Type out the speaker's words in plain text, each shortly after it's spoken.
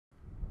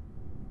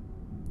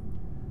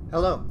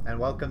Hello and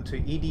welcome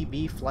to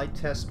EDB Flight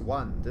Test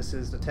 1. This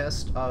is the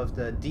test of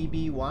the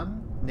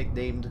DB-1,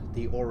 nicknamed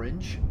the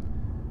Orange,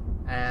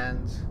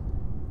 and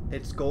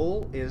its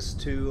goal is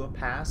to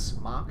pass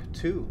Mach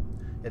 2.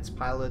 Its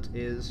pilot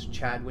is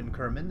Chadwin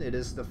Kerman. It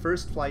is the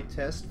first flight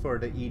test for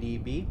the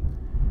EDB,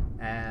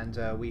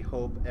 and we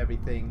hope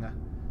everything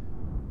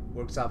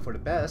works out for the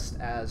best,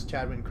 as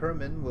Chadwin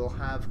Kerman will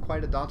have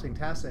quite a daunting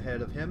task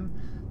ahead of him.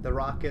 The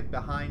rocket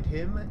behind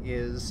him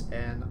is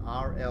an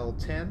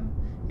RL-10.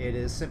 It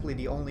is simply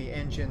the only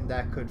engine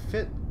that could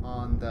fit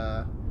on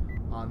the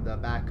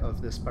back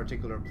of this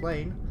particular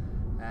plane,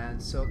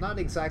 and so not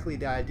exactly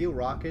the ideal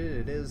rocket.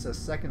 It is a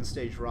second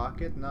stage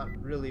rocket, not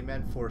really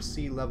meant for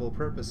sea level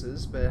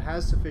purposes, but it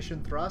has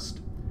sufficient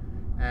thrust,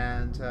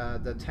 and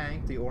the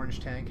tank, the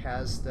orange tank,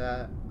 has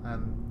the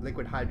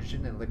liquid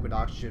hydrogen and liquid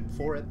oxygen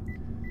for it,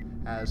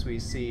 as we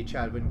see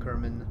Chadwin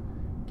Kerman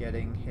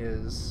getting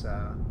his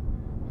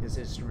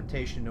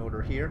instrumentation in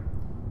order here.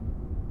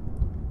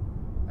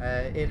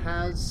 It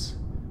has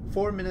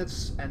 4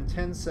 minutes and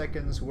 10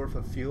 seconds worth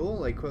of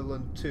fuel,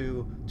 equivalent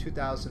to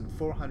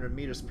 2,400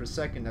 meters per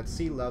second at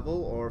sea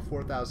level, or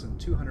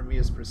 4,200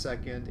 meters per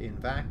second in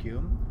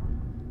vacuum.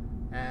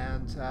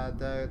 And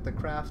the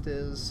craft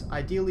is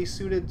ideally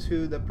suited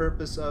to the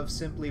purpose of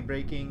simply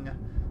breaking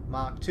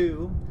Mach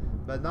 2,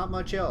 but not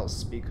much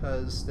else,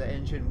 because the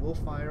engine will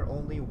fire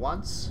only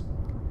once.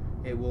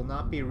 It will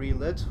not be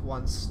relit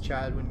once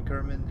Chadwin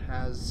Kerman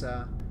has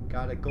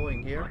got it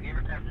going here,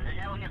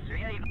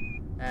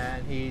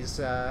 and he's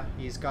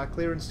got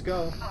clearance to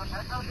go,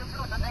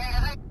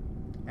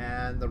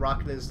 and the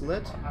rocket is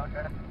lit.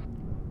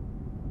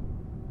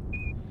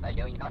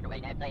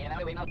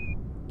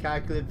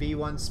 Calculated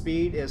V1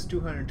 speed is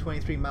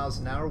 223 miles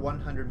an hour,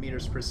 100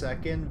 meters per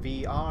second.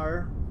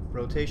 VR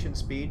rotation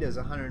speed is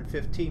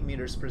 115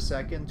 meters per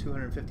second,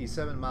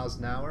 257 miles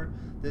an hour.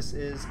 This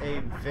is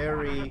a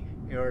very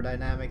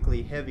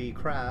aerodynamically heavy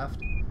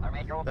craft,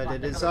 but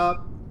it is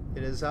up,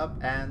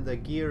 and the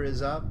gear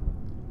is up,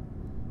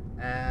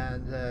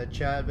 and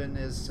Chadwin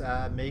is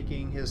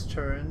making his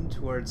turn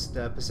towards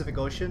the Pacific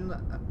Ocean.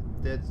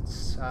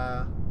 This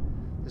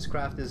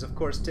craft is of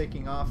course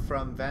taking off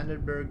from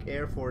Vandenberg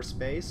Air Force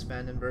Base,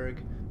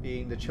 Vandenberg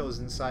being the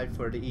chosen site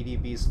for the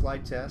EDB's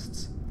flight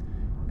tests,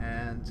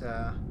 and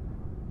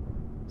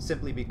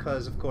simply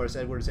because of course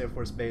Edwards Air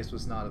Force Base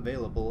was not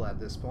available at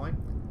this point.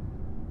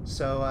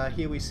 So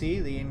here we see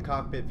the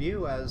in-cockpit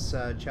view as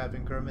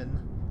Chadwin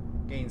Kerman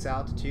gains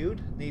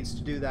altitude. Needs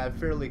to do that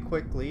fairly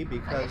quickly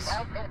because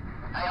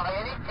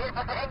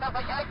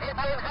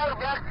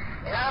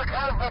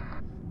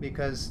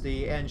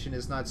the engine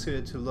is not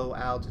suited to low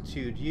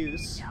altitude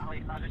use.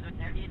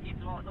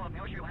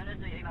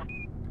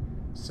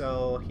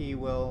 So he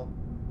will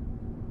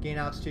gain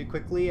altitude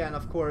quickly, and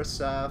of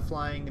course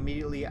flying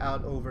immediately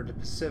out over the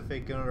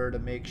Pacific in order to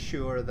make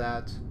sure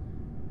that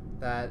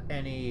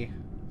any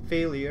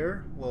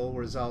failure will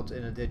result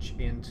in a ditch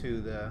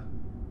into the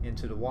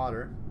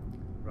water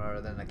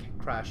rather than a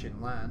crash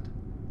inland.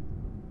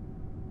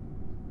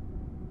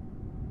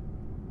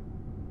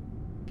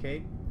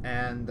 Okay,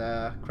 and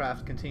the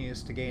craft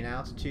continues to gain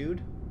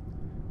altitude.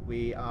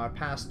 We are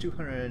past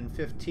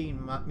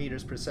 215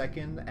 meters per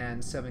second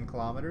and 7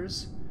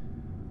 kilometers,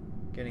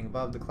 getting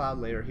above the cloud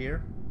layer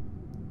here.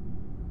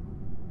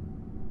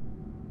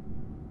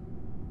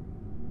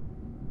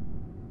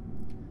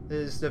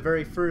 This is the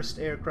very first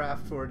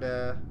aircraft for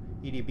the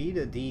EDB,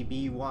 the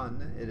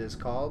DB-1 it is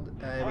called.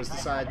 It was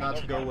decided not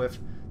to go with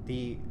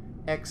the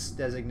X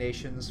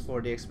designations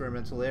for the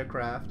experimental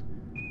aircraft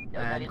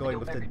and going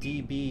with the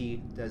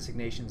DB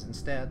designations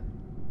instead.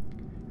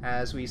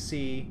 As we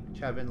see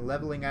Chadwin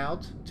leveling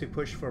out to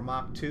push for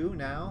Mach 2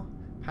 now,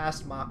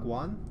 past Mach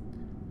 1.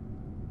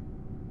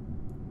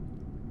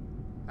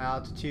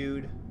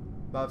 Altitude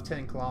above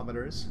 10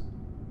 kilometers,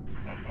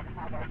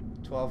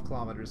 12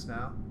 kilometers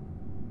now.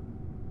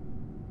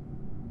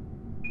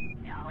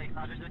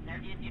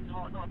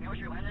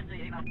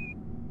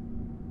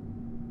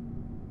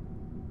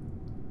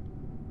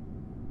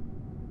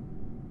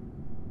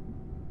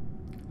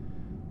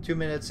 Two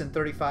minutes and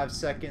 35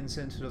 seconds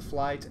into the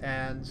flight,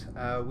 and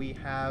we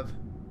have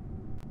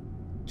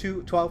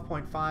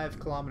 12.5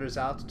 kilometers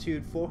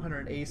altitude,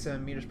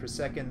 487 meters per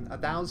second,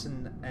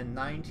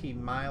 1,090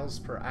 miles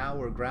per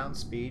hour ground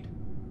speed.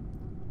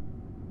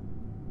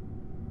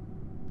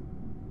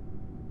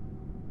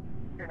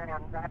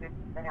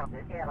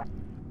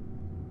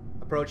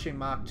 Approaching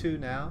Mach 2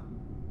 now.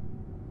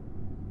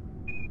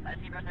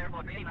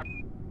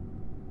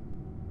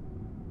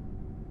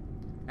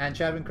 And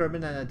Chadwin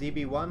Kerman and a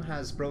DB-1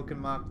 has broken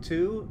Mach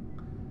 2.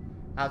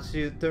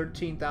 Altitude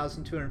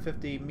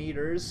 13,250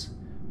 meters,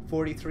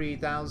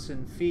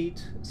 43,000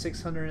 feet,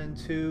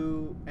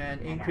 602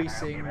 and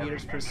increasing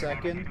meters per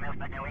second.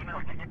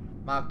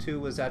 Mach 2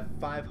 was at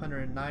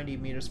 590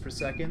 meters per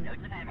second.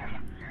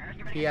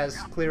 He has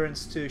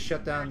clearance to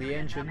shut down the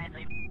engine.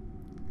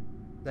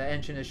 The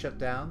engine is shut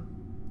down.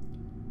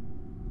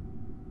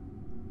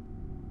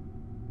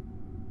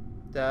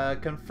 The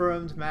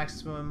confirmed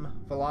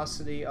maximum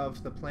velocity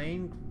of the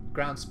plane,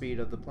 ground speed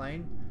of the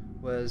plane,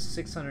 was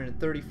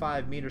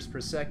 635 meters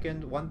per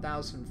second,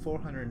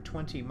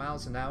 1,420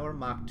 miles an hour,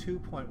 Mach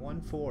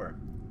 2.14.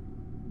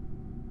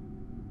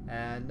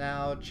 And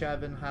now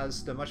Chavin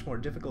has the much more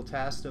difficult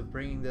task of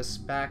bringing this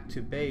back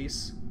to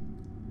base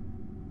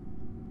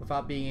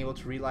without being able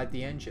to relight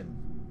the engine.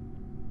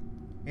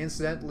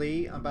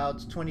 Incidentally, about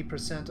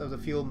 20% of the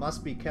fuel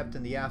must be kept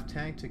in the aft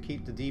tank to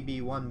keep the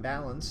DB-1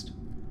 balanced.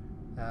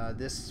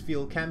 This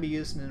fuel can be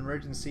used in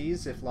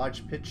emergencies if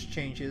large pitch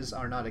changes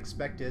are not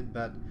expected,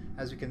 but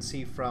as you can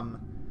see from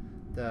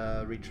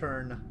the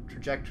return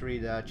trajectory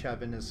that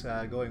Chavin is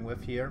going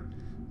with here,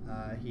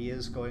 he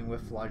is going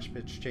with large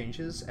pitch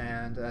changes,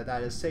 and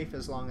that is safe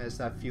as long as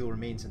that fuel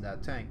remains in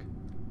that tank.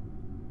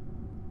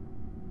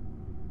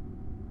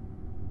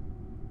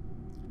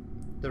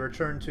 The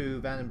return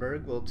to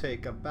Vandenberg will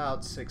take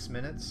about 6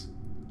 minutes,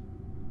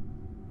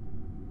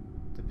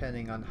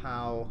 depending on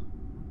how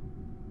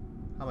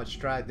much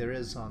drag there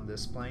is on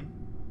this plane.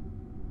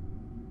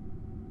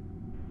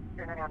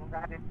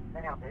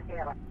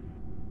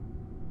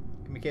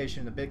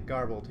 Communication a bit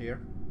garbled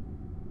here.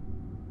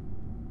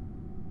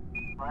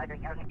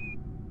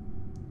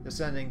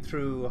 Descending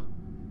through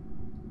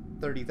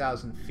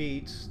 30,000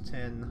 feet,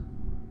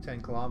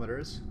 10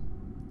 kilometers,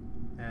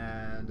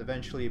 and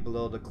eventually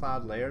below the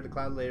cloud layer. The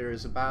cloud layer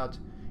is about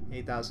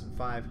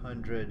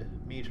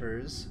 8,500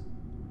 meters,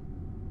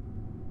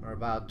 or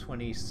about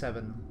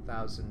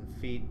 27,000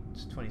 feet,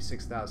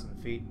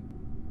 26,000 feet.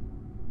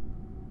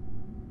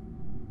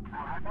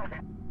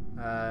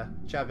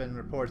 Chavin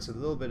reports a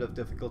little bit of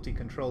difficulty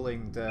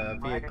controlling the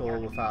vehicle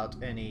without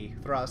any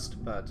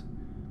thrust, but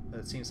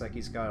it seems like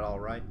he's got it all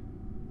right.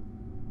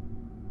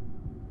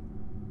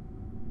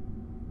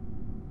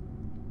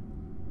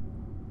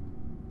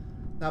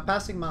 Now,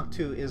 passing Mach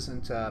 2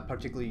 isn't a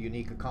particularly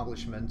unique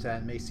accomplishment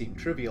and may seem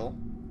trivial.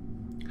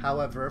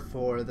 However,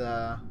 for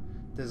the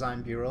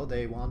Design Bureau,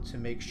 they want to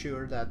make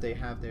sure that they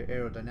have their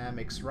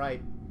aerodynamics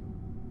right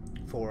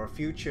for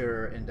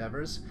future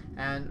endeavors,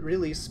 and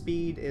really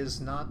speed is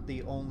not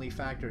the only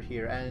factor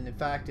here. And in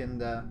fact, in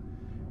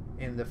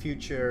the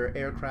future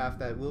aircraft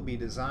that will be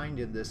designed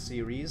in this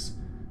series,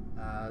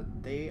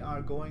 they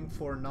are going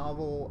for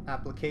novel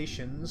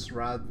applications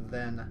rather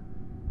than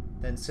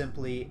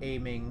simply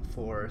aiming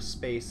for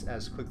space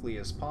as quickly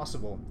as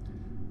possible,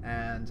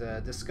 and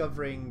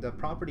discovering the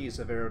properties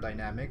of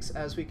aerodynamics.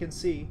 As we can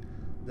see,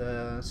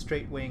 the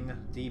straight wing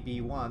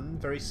DB-1,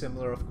 very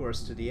similar of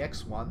course to the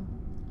X-1,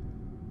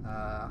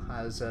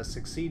 has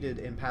succeeded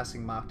in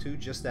passing Mach 2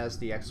 just as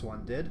the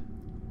X-1 did.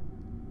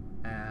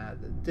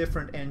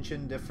 Different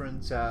engine,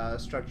 different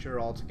structure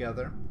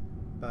altogether,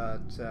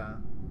 but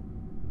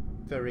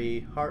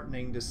very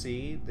heartening to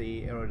see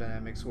the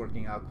aerodynamics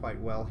working out quite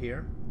well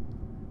here.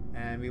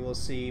 And we will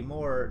see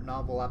more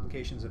novel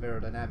applications of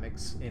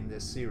aerodynamics in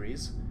this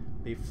series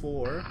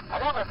before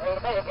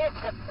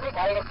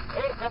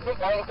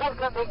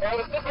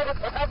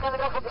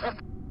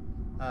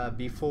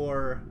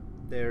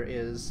there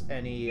is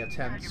any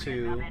attempt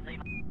to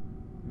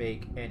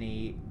make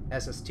any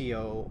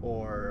SSTO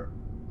or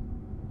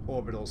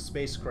orbital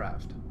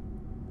spacecraft.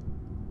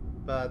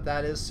 But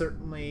that is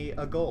certainly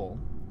a goal,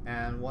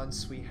 and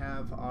once we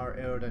have our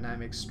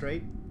aerodynamics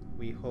straight,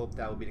 we hope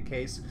that will be the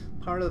case.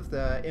 Part of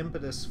the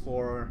impetus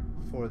for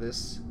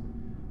this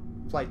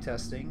flight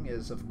testing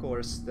is of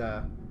course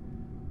the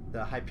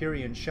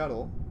Hyperion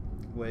shuttle,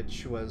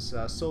 which was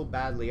so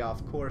badly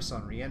off course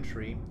on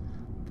re-entry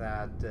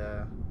that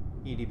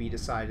EDB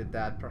decided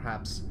that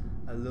perhaps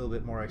a little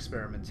bit more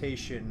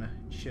experimentation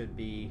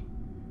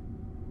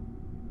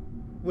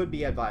would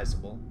be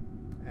advisable,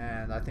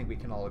 and I think we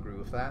can all agree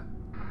with that.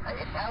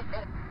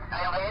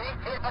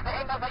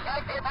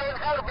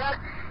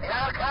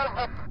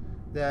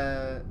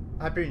 The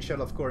Hyperion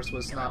shuttle, of course,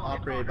 was not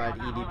operated by the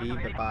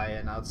EDB, but by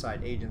an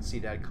outside agency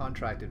that had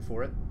contracted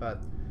for it.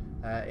 But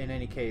in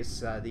any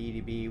case, the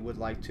EDB would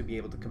like to be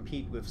able to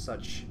compete with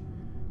such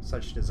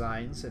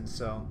designs, and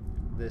so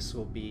this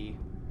will be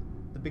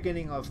the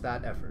beginning of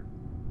that effort.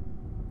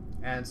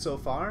 And so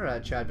far,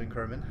 Chad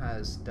Kerman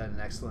has done an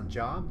excellent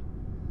job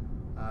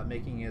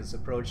making his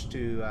approach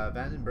to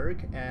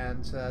Vandenberg,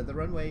 and the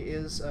runway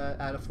is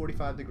at a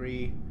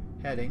 45-degree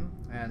heading,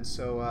 and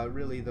so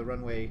really the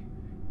runway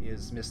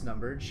is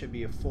misnumbered, should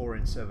be a 4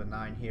 instead of a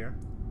 9 here.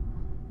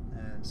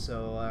 And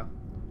so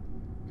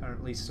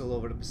currently still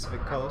over the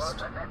Pacific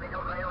coast.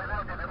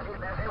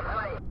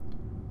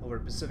 Over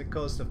the Pacific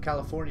coast of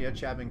California,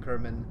 Chapman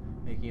Kerman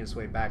making his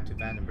way back to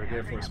Vandenberg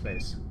Air Force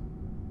Base.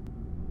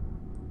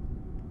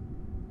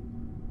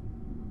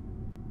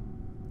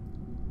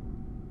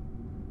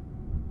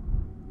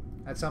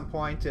 At some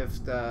point,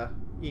 if the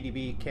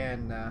EDB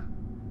can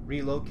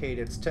relocate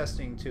its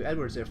testing to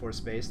Edwards Air Force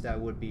Base, that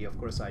would be of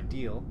course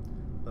ideal.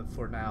 But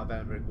for now,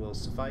 Vandenberg will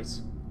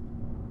suffice.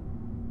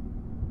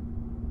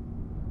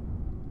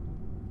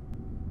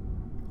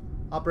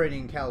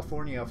 Operating in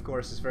California, of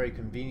course, is very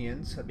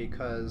convenient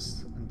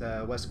because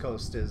the West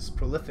Coast is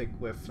prolific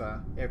with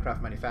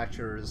aircraft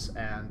manufacturers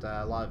and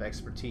a lot of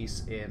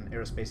expertise in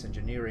aerospace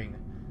engineering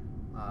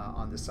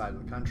on this side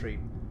of the country.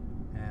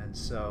 And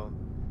so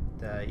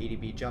The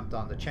EDB jumped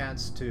on the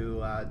chance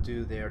to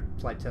do their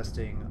flight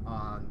testing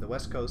on the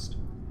west coast,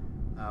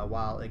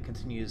 while it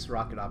continues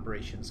rocket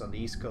operations on the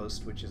east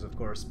coast, which is of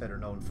course better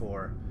known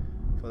for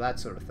that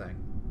sort of thing.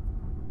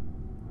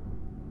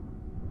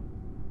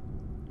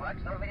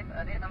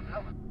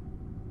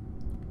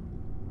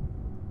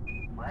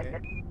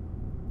 Okay.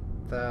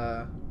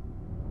 The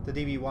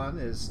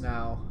DB-1 is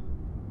now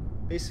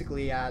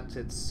basically at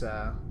its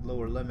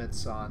lower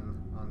limits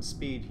on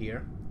speed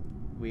here.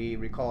 We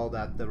recall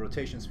that the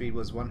rotation speed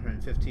was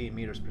 115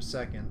 meters per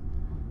second,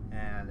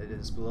 and it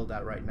is below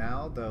that right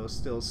now, though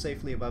still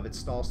safely above its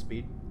stall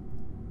speed.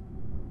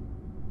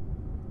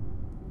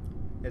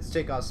 Its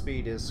takeoff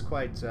speed is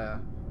quite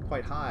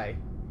high,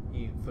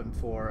 even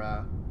for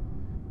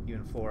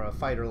a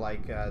fighter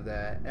like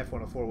the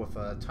F-104 with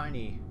a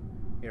tiny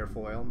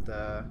airfoil.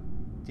 The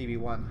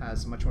DB-1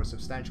 has much more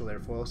substantial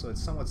airfoil, so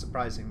it's somewhat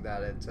surprising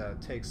that it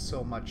takes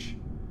so much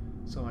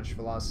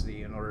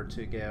velocity in order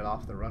to get it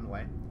off the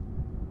runway.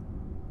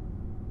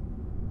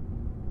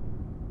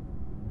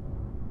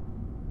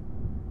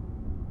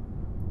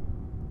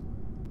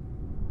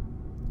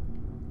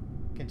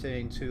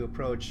 Continuing to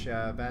approach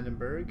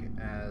Vandenberg,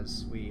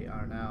 as we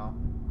are now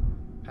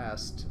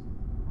past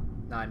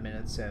 9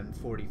 minutes and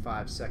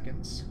 45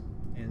 seconds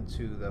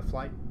into the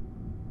flight.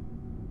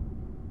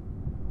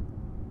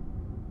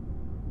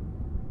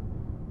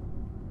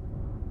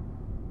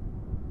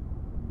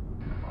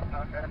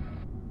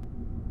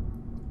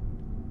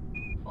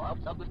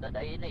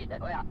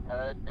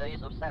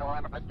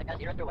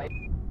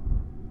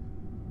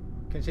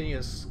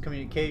 Continuous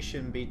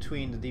communication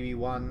between the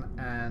DB-1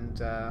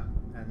 and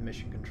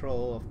mission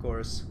control, of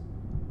course.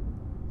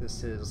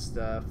 This is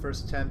the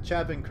first attempt.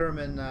 Chad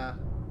Kerman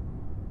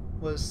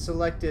was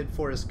selected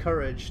for his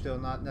courage, though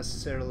not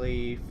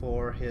necessarily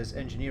for his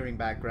engineering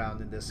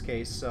background in this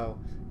case, so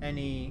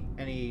any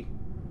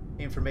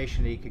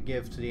information that he could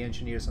give to the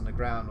engineers on the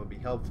ground would be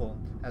helpful,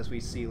 as we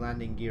see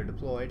landing gear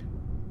deployed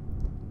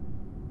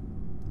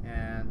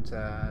and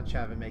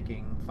Chavin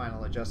making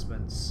final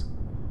adjustments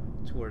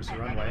towards the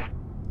runway.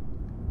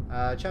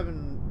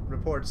 Chavin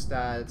reports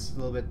that it's a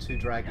little bit too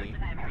draggy,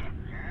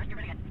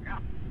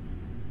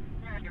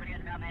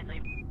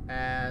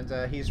 and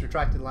he's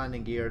retracted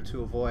landing gear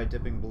to avoid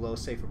dipping below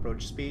safe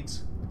approach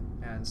speeds,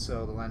 and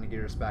so the landing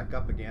gear is back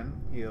up again.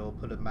 He'll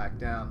put it back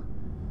down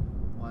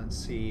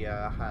once he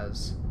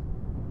has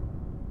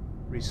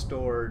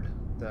restored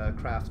the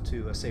craft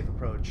to a safe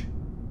approach.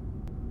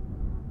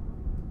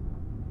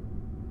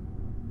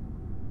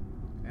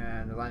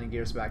 And the landing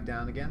gear is back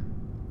down again.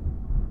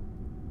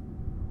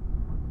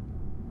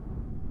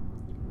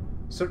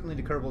 Certainly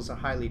the Kerbals are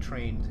highly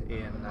trained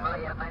in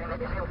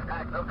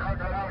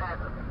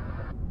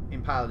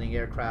piloting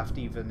aircraft,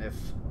 even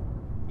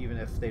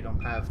if they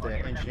don't have the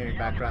engineering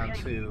background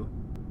to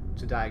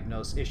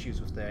diagnose issues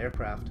with the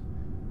aircraft.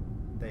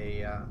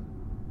 They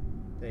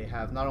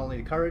have not only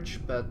the courage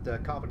but the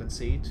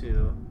competency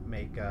to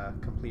make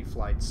complete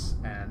flights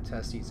and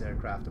test these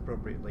aircraft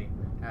appropriately,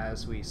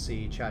 as we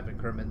see Chad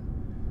Kerman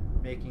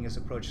making his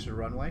approach to the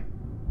runway.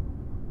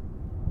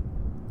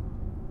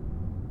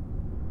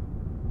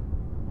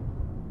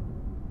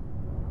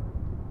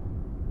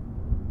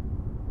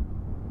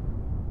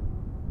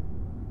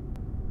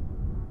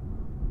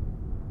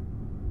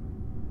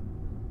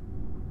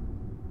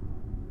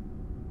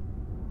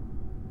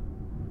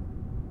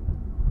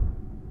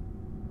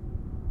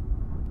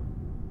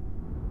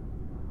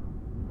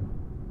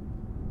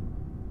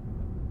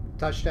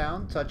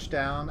 Touchdown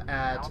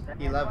at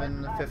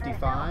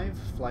 11:55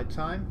 flight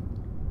time.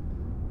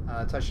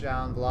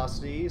 Touchdown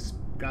velocity,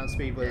 ground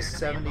speed was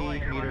 70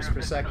 meters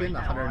per second,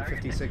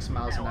 156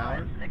 miles an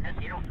hour.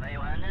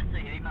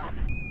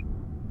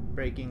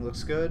 Braking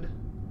looks good.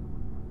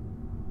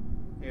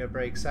 Air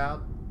brakes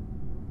out.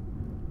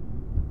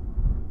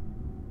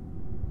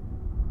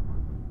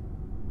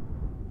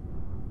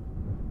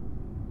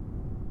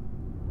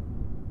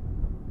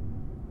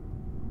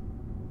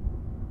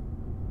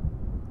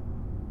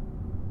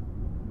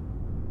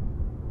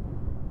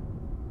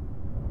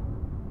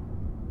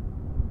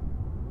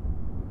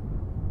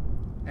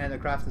 And the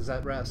craft is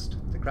at rest.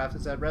 The craft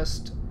is at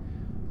rest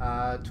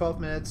 12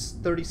 minutes,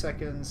 30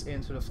 seconds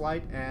into the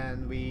flight,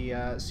 and we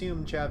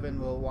assume Chavin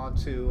will want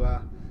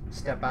to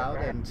step out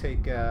and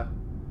take a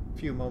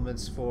few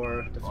moments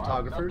for the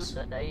photographers.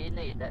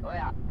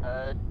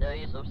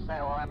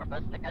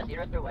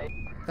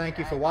 Thank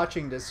you for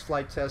watching this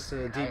flight test of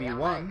the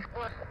DB-1,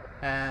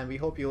 and we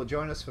hope you'll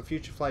join us for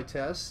future flight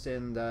tests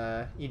in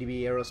the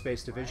EDB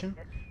Aerospace division.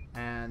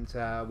 And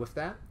with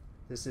that,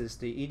 this is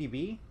the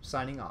EDB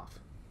signing off.